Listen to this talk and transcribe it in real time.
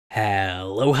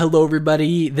Hello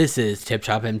everybody, this is Tip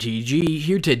Top MTG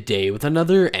here today with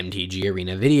another MTG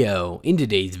Arena video. In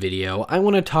today's video, I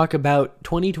want to talk about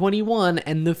 2021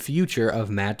 and the future of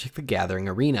Magic the Gathering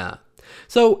Arena.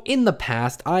 So, in the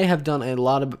past, I have done a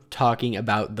lot of talking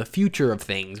about the future of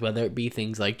things, whether it be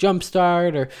things like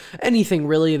Jumpstart or anything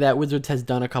really that Wizards has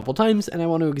done a couple times, and I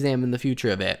want to examine the future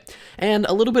of it. And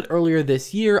a little bit earlier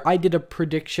this year, I did a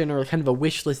prediction or kind of a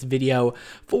wish list video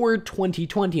for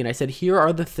 2020, and I said, here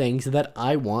are the things that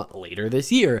I want later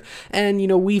this year. And, you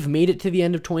know, we've made it to the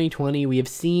end of 2020, we have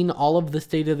seen all of the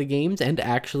state of the games, and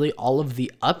actually all of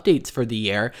the updates for the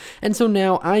year, and so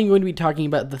now I'm going to be talking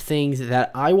about the things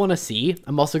that I want to see.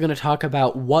 I'm also going to talk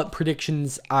about what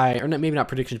predictions maybe not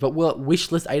predictions, but what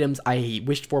wish list items I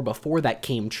wished for before that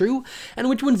came true, and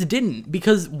which ones didn't,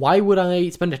 because why would I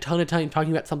spend a ton of time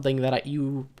talking about something that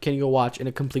you can go watch in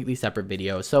a completely separate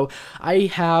video? So I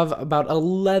have about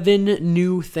 11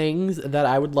 new things that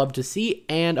I would love to see,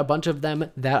 and a bunch of them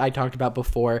that I talked about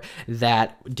before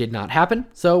that did not happen.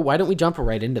 So why don't we jump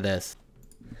right into this?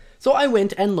 So I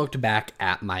went and looked back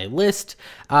at my list,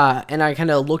 and I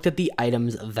kind of looked at the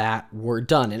items that were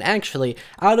done. And actually,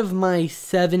 out of my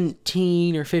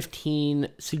 17 or 15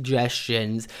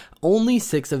 suggestions, only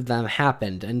 6 of them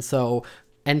happened. And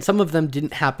some of them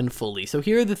didn't happen fully. So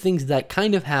here are the things that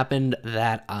kind of happened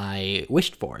that I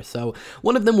wished for. So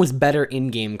one of them was better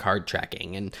in-game card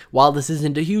tracking. And while this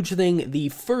isn't a huge thing, the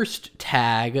first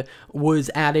tag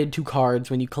was added to cards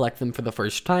when you collect them for the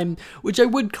first time, which I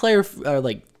would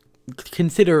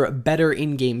consider better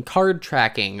in-game card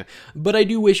tracking, but I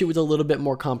do wish it was a little bit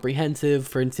more comprehensive.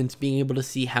 For instance, being able to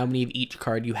see how many of each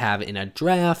card you have in a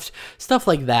draft, stuff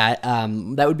like that.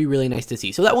 That would be really nice to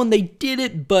see. So that one, they did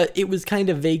it, but it was kind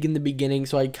of vague in the beginning,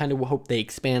 so I kind of hope they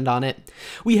expand on it.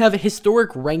 We have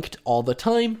historic ranked all the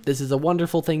time. This is a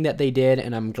wonderful thing that they did,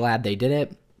 and I'm glad they did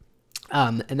it.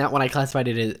 And that one I classified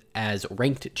it as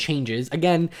ranked changes.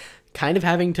 Again, kind of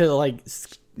having to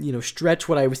stretch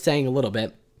what I was saying a little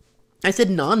bit. I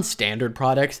said non-standard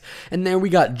products, and there we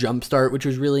got Jumpstart, which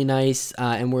was really nice,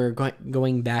 and we're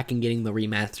going back and getting the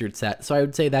remastered set, so I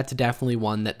would say that's definitely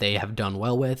one that they have done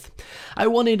well with. I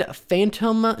wanted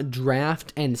Phantom,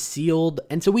 Draft, and Sealed,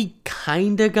 and so we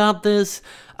kinda got this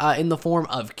in the form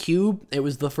of Cube. It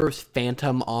was the first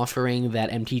Phantom offering that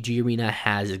MTG Arena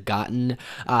has gotten.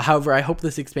 However, I hope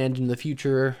this expands in the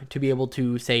future to be able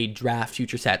to, say, draft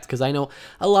future sets, because I know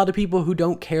a lot of people who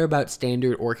don't care about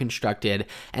standard or constructed,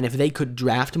 and if they could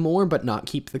draft more but not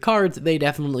keep the cards, they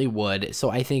definitely would. So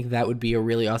I think that would be a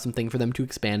really awesome thing for them to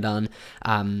expand on.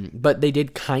 But they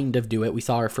did kind of do it. We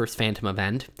saw our first Phantom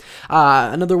event.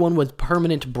 Another one was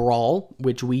Permanent Brawl,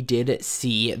 which we did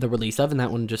see the release of, and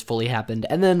that one just fully happened.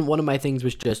 And then one of my things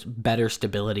was just better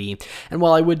stability. And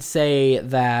while I would say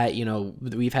that, you know,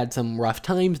 we've had some rough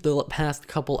times, the past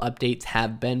couple updates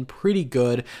have been pretty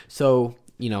good. So,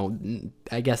 you know,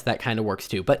 I guess that kind of works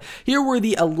too. But here were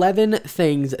the 11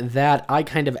 things that I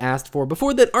kind of asked for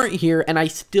before that aren't here and I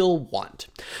still want.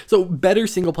 So better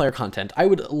single player content. I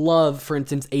would love, for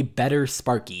instance, a better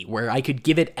Sparky where I could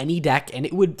give it any deck and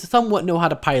it would somewhat know how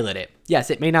to pilot it. Yes,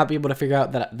 it may not be able to figure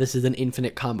out that this is an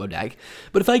infinite combo deck,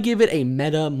 but if I give it a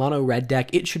meta mono red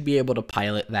deck, it should be able to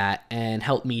pilot that and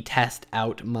help me test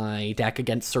out my deck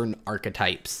against certain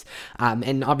archetypes.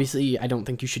 And obviously, I don't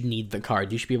think you should need the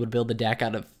card. You should be able to build the deck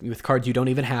with cards you don't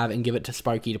even have and give it to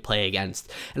Sparky to play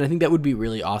against. And I think that would be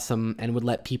really awesome and would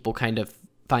let people kind of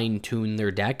fine-tune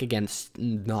their deck against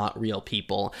not real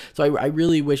people. So I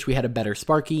really wish we had a better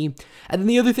Sparky. And then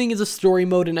the other thing is a story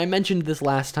mode, and I mentioned this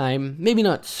last time, maybe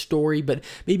not story, but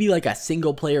maybe like a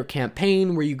single-player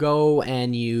campaign where you go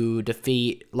and you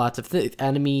defeat lots of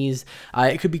enemies.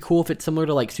 It could be cool if it's similar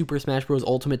to like Super Smash Bros.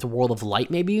 Ultimate's World of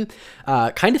Light, maybe.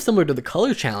 Kind of similar to the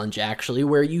Color Challenge, actually,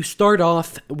 where you start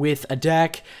off with a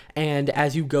deck, and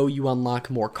as you go, you unlock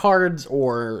more cards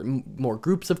or more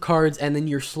groups of cards, and then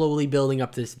you're slowly building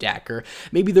up this deck. Or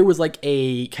maybe there was like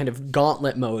a kind of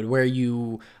gauntlet mode where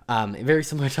you very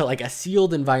similar to like a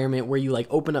sealed environment where you like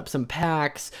open up some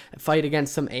packs, fight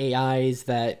against some AIs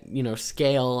that, you know,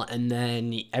 scale, and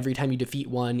then every time you defeat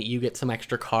one, you get some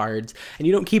extra cards, and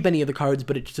you don't keep any of the cards,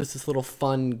 but it's just this little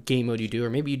fun game mode you do, or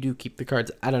maybe you do keep the cards,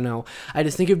 I don't know. I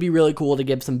just think it'd be really cool to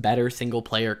give some better single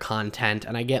player content,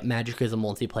 and I get Magic is a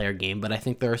multiplayer game, but I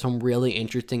think there are some really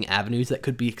interesting avenues that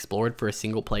could be explored for a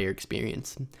single player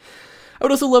experience. I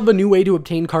would also love a new way to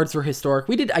obtain cards for Historic.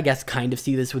 We did, I guess, kind of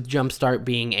see this with Jumpstart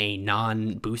being a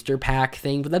non-booster pack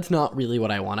thing, but that's not really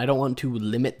what I want. I don't want to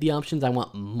limit the options, I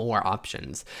want more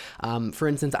options. For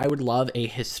instance, I would love a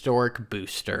Historic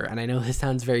booster, and I know this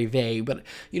sounds very vague, but,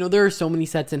 you know, there are so many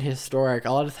sets in Historic.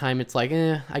 A lot of the time it's like,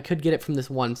 I could get it from this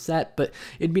one set, but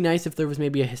it'd be nice if there was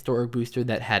maybe a Historic booster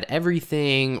that had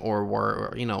everything, or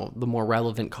were, you know, the more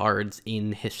relevant cards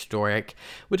in Historic,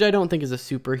 which I don't think is a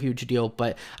super huge deal,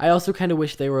 but I also kind of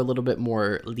wish they were a little bit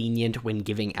more lenient when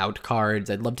giving out cards.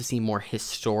 I'd love to see more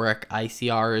Historic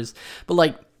ICRs, but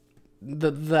like,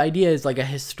 the idea is like a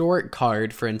Historic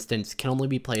card, for instance, can only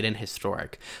be played in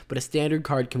Historic, but a Standard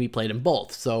card can be played in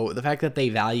both. So the fact that they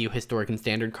value Historic and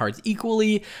Standard cards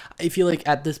equally, I feel like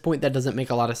at this point that doesn't make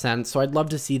a lot of sense. So I'd love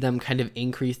to see them kind of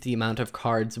increase the amount of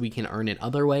cards we can earn in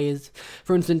other ways.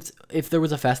 For instance, if there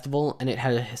was a festival and it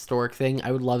had a Historic thing,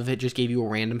 I would love if it just gave you a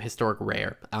random Historic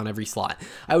rare on every slot.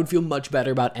 I would feel much better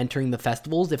about entering the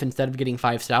festivals if instead of getting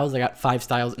 5 styles, I got 5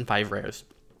 styles and 5 rares.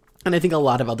 And I think a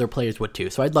lot of other players would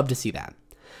too, so I'd love to see that.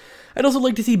 I'd also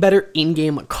like to see better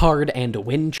in-game card and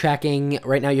win tracking.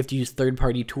 Right now you have to use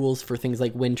third-party tools for things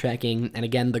like win tracking, and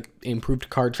again, the improved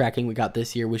card tracking we got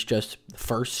this year was just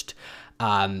first.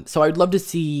 So I'd love to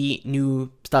see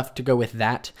new stuff to go with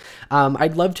that.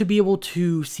 I'd love to be able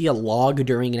to see a log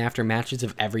during and after matches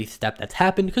of every step that's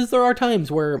happened, because there are times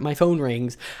where my phone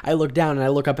rings, I look down and I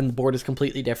look up and the board is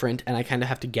completely different, and I kind of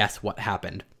have to guess what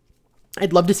happened.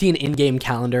 I'd love to see an in-game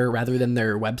calendar rather than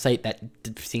their website that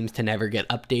seems to never get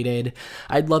updated.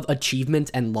 I'd love achievements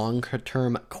and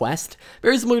long-term quest,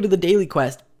 very similar to the daily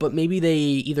quest, but maybe they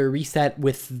either reset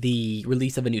with the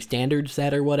release of a new standard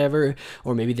set or whatever,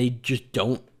 or maybe they just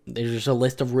don't. There's just a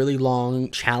list of really long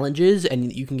challenges,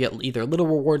 and you can get either little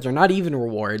rewards or not even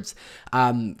rewards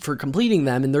for completing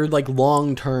them, and they're like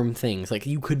long-term things. Like,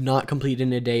 you could not complete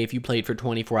in a day if you played for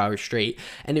 24 hours straight,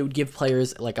 and it would give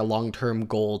players like a long-term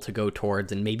goal to go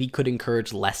towards, and maybe could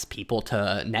encourage less people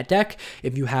to net deck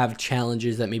if you have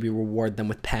challenges that maybe reward them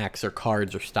with packs or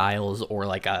cards or styles, or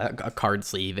like a card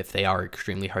sleeve if they are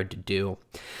extremely hard to do.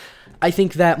 I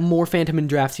think that more Phantom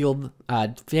Draft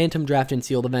and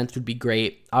Sealed events would be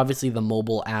great. Obviously, the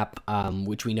mobile app,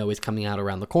 which we know is coming out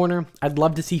around the corner. I'd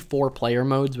love to see 4-player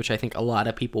modes, which I think a lot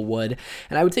of people would.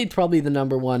 And I would say it's probably the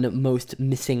 #1 most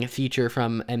missing feature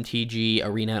from MTG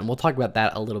Arena, and we'll talk about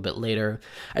that a little bit later.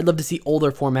 I'd love to see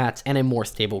older formats and a more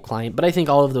stable client, but I think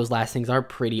all of those last things are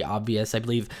pretty obvious. I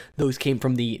believe those came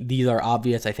from these are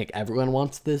obvious. I think everyone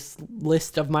wants this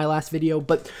list of my last video,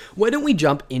 but why don't we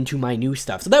jump into my new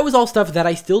stuff? So that was all stuff that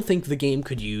I still think the game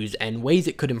could use and ways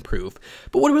it could improve.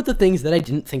 But what about the things that I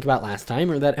didn't think about last time,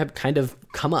 or that have kind of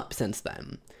come up since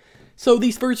then? So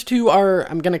these first two are,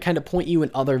 I'm going to kind of point you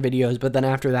in other videos, but then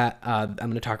after that, I'm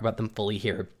going to talk about them fully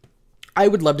here. I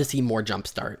would love to see more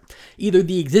Jumpstart. Either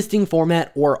the existing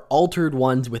format or altered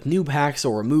ones with new packs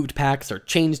or removed packs or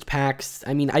changed packs.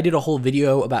 I mean, I did a whole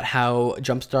video about how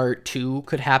Jumpstart 2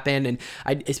 could happen, and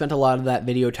I spent a lot of that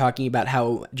video talking about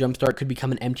how Jumpstart could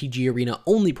become an MTG Arena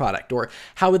only product, or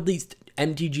how at least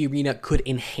MTG Arena could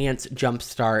enhance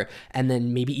Jumpstart and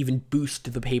then maybe even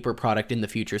boost the paper product in the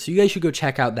future. So you guys should go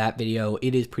check out that video.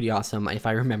 It is pretty awesome. If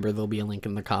I remember, there'll be a link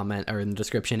in the comment or in the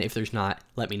description. If there's not,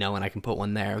 let me know and I can put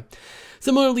one there.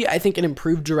 Similarly, I think an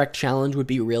improved direct challenge would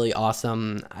be really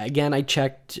awesome. Again, I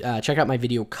check out my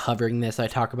video covering this. I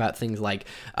talk about things like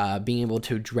being able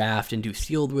to draft and do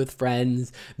sealed with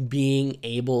friends, being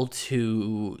able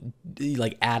to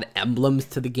like add emblems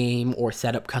to the game or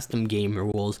set up custom game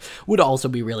rules would also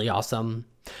be really awesome.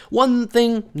 One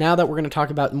thing now that we're going to talk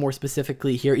about more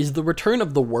specifically here is the return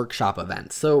of the workshop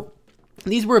events. So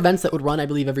these were events that would run, I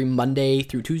believe, every Monday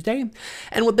through Tuesday,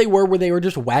 and what they were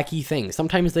just wacky things.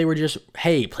 Sometimes they were just,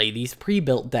 hey, play these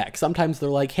pre-built decks. Sometimes they're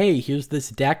like, hey, here's this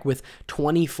deck with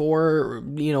 24,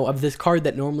 of this card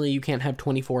that normally you can't have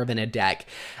 24 of in a deck.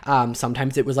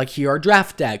 Sometimes it was like, here are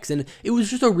draft decks, and it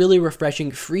was just a really refreshing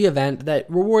free event that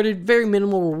rewarded very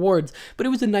minimal rewards, but it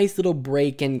was a nice little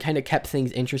break and kind of kept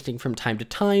things interesting from time to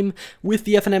time. With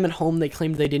the FNM at home, they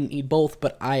claimed they didn't need both,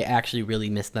 but I actually really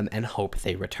miss them and hope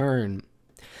they return.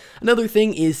 Another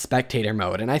thing is spectator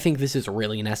mode, and I think this is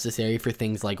really necessary for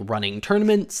things like running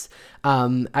tournaments.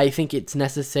 I think it's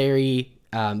necessary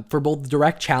for both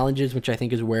direct challenges, which I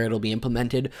think is where it'll be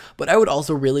implemented, but I would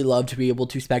also really love to be able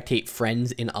to spectate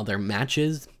friends in other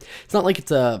matches. It's not like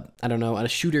it's a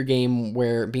shooter game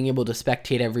where being able to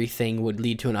spectate everything would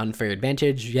lead to an unfair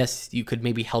advantage. Yes, you could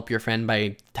maybe help your friend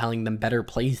by telling them better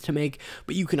plays to make,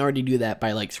 but you can already do that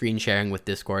by like screen sharing with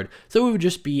Discord. So it would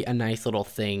just be a nice little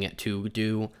thing to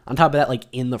do. On top of that, like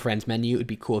in the friends menu, it'd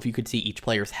be cool if you could see each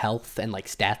player's health and like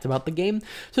stats about the game,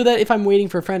 so that if I'm waiting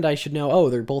for a friend, I should know, oh,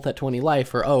 they're both at 20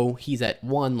 life, or oh, he's at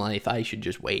 1 life, I should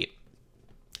just wait.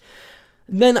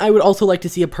 Then I would also like to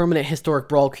see a permanent historic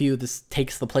brawl queue. This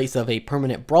takes the place of a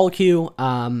permanent brawl queue.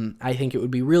 I think it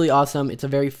would be really awesome. It's a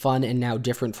very fun and now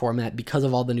different format because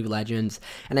of all the new legends.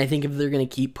 And I think if they're going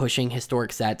to keep pushing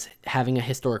historic sets, having a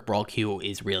historic brawl queue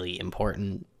is really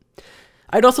important.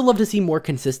 I'd also love to see more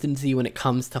consistency when it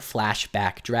comes to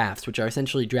flashback drafts, which are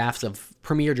essentially drafts of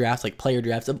premier drafts, like player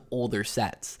drafts of older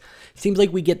sets. It seems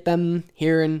like we get them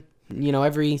here and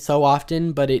every so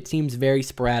often, but it seems very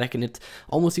sporadic, and it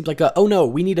almost seems like oh no,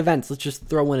 we need events, let's just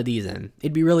throw one of these in.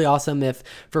 It'd be really awesome if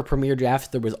for premier drafts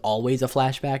there was always a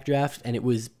flashback draft and it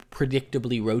was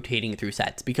predictably rotating through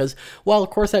sets, because while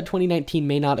Core Set 2019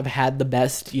 may not have had the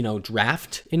best,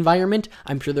 draft environment,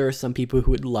 I'm sure there are some people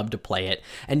who would love to play it,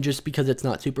 and just because it's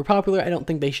not super popular, I don't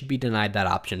think they should be denied that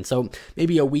option. So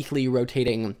maybe a weekly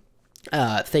rotating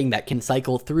thing that can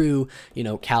cycle through,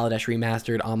 Kaladesh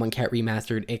Remastered, Amonkhet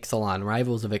Remastered, Ixalan,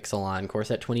 Rivals of Ixalan, Core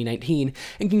Set 2019,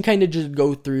 and can kind of just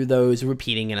go through those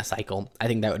repeating in a cycle. I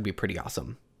think that would be pretty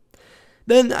awesome.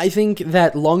 Then I think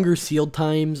that longer sealed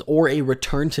times or a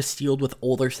return to sealed with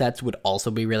older sets would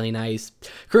also be really nice.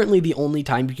 Currently, the only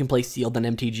time you can play sealed on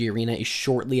MTG Arena is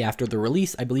shortly after the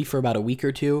release, I believe for about a week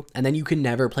or two, and then you can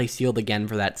never play sealed again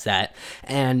for that set.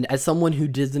 And as someone who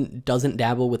doesn't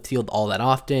dabble with sealed all that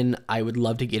often, I would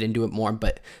love to get into it more,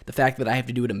 but the fact that I have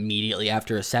to do it immediately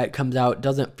after a set comes out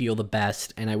doesn't feel the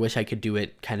best, and I wish I could do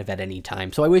it kind of at any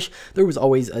time. So I wish there was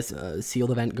always a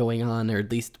sealed event going on, or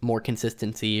at least more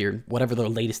consistency, or whatever the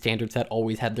latest standard set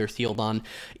always had their sealed on.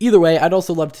 Either way, I'd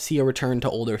also love to see a return to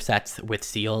older sets with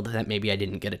sealed that maybe I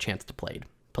didn't get a chance to play.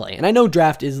 And I know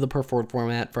draft is the preferred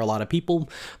format for a lot of people,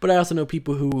 but I also know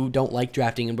people who don't like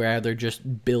drafting and would rather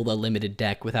just build a limited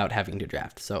deck without having to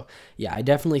draft. So yeah, I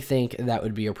definitely think that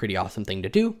would be a pretty awesome thing to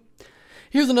do.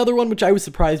 Here's another one which I was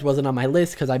surprised wasn't on my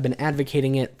list because I've been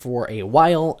advocating it for a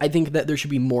while. I think that there should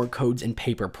be more codes in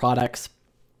paper products.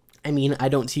 I mean, I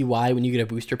don't see why when you get a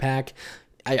booster pack,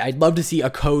 I'd love to see a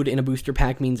code in a booster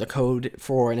pack means a code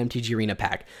for an MTG Arena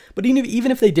pack. But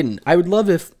even if they didn't, I would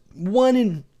love if 1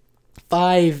 in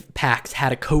 5 packs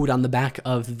had a code on the back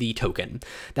of the token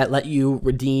that let you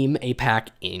redeem a pack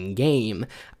in-game.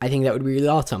 I think that would be really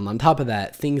awesome. On top of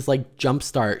that, things like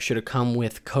Jumpstart should have come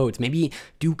with codes. Maybe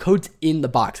do codes in the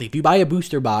box. Like if you buy a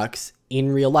booster box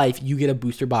in real life, you get a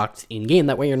booster box in-game.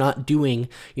 That way you're not doing,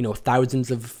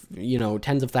 thousands of,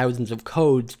 tens of thousands of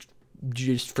codes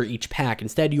just for each pack.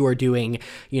 Instead, you are doing,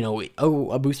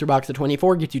 a booster box of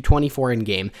 24 gets you 24 in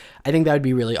game. I think that would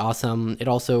be really awesome. It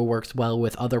also works well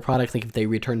with other products, like if they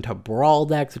return to Brawl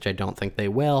decks, which I don't think they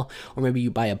will, or maybe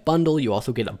you buy a bundle, you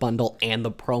also get a bundle and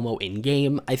the promo in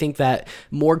game. I think that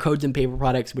more codes and paper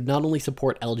products would not only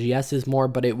support LGSs more,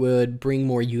 but it would bring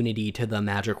more unity to the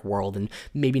Magic world and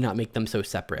maybe not make them so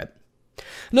separate.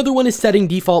 Another one is setting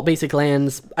default basic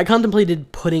lands. I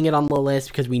contemplated putting it on the list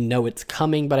because we know it's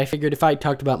coming, but I figured if I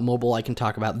talked about mobile, I can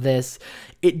talk about this.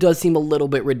 It does seem a little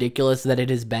bit ridiculous that it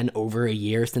has been over a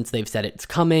year since they've said it's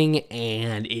coming,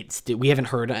 and we haven't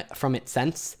heard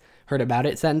about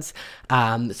it since.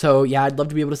 So yeah, I'd love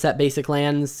to be able to set basic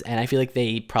lands, and I feel like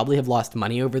they probably have lost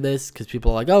money over this because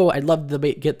people are like, oh, I'd love to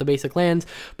get the basic lands,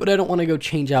 but I don't want to go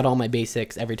change out all my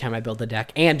basics every time I build a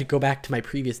deck and go back to my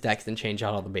previous decks and change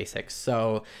out all the basics.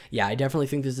 So yeah, I definitely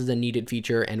think this is a needed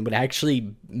feature and would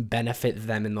actually benefit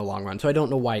them in the long run. So I don't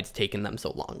know why it's taken them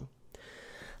so long.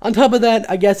 On top of that,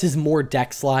 I guess, is more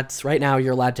deck slots. Right now,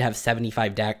 you're allowed to have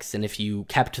 75 decks, and if you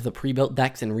kept the pre-built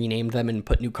decks and renamed them and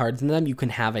put new cards in them, you can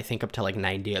have, I think, up to like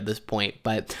 90 at this point,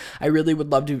 but I really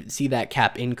would love to see that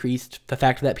cap increased. The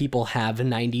fact that people have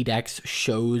 90 decks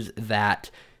shows that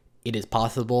it is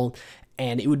possible,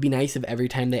 and it would be nice if every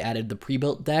time they added the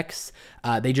pre-built decks,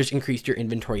 they just increased your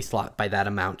inventory slot by that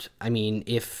amount. I mean,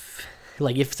 if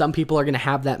some people are going to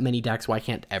have that many decks, why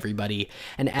can't everybody?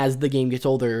 And as the game gets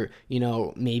older,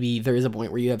 maybe there is a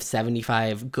point where you have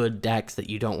 75 good decks that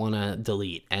you don't want to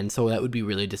delete. And so that would be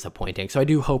really disappointing. So I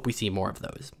do hope we see more of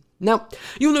those. Now,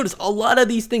 you'll notice a lot of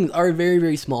these things are very,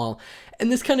 very small.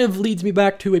 And this kind of leads me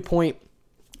back to a point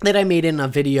that I made in a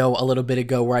video a little bit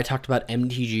ago where I talked about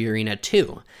MTG Arena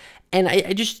 2. And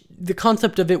the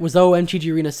concept of it was, oh,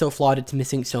 MTG Arena is so flawed, it's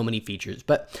missing so many features.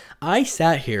 But I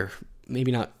sat here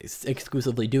maybe not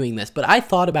exclusively doing this, but I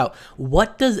thought about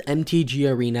what does MTG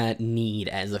Arena need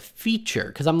as a feature?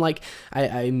 Because I'm like,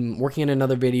 I'm working on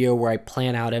another video where I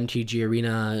plan out MTG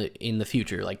Arena in the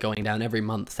future, like going down every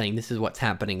month saying this is what's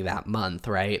happening that month,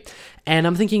 right? And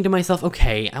I'm thinking to myself,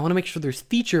 okay, I want to make sure there's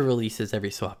feature releases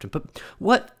every so often, but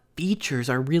what features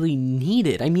are really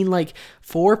needed? I mean, like,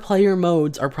 4-player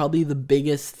modes are probably the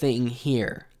biggest thing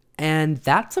here. And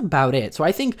that's about it. So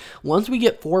I think once we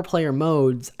get 4-player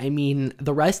modes, I mean,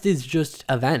 the rest is just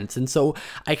events. And so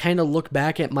I kind of look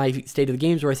back at my state of the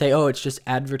games where I say, oh, it's just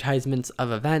advertisements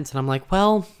of events. And I'm like,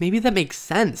 well, maybe that makes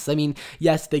sense. I mean,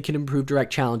 yes, they can improve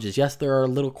direct challenges. Yes, there are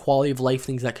little quality of life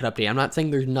things that could update. I'm not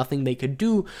saying there's nothing they could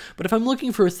do, but if I'm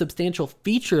looking for a substantial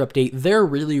feature update, they're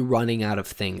really running out of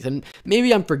things. And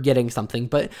maybe I'm forgetting something,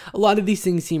 but a lot of these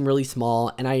things seem really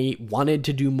small, and I wanted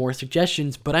to do more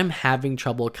suggestions, but I'm having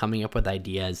trouble coming up with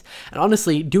ideas. And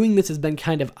honestly, doing this has been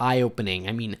kind of eye-opening.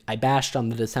 I mean, I bashed on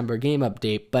the December game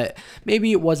update, but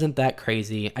maybe it wasn't that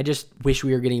crazy. I just wish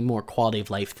we were getting more quality of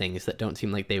life things that don't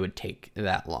seem like they would take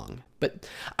that long. But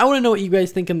I want to know what you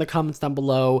guys think in the comments down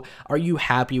below. Are you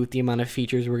happy with the amount of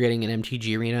features we're getting in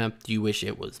MTG Arena? Do you wish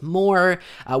it was more?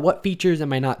 What features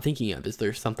am I not thinking of? Is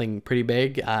there something pretty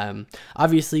big?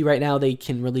 Obviously, right now they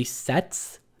can release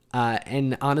sets.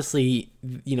 And honestly,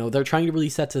 you know, they're trying to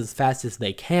release sets as fast as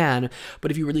they can, but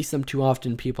if you release them too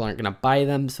often, people aren't going to buy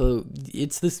them. So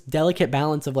it's this delicate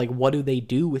balance of like, what do they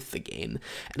do with the game?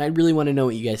 And I really want to know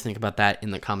what you guys think about that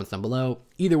in the comments down below.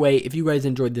 Either way, if you guys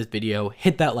enjoyed this video,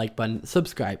 hit that like button,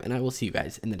 subscribe, and I will see you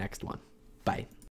guys in the next one. Bye.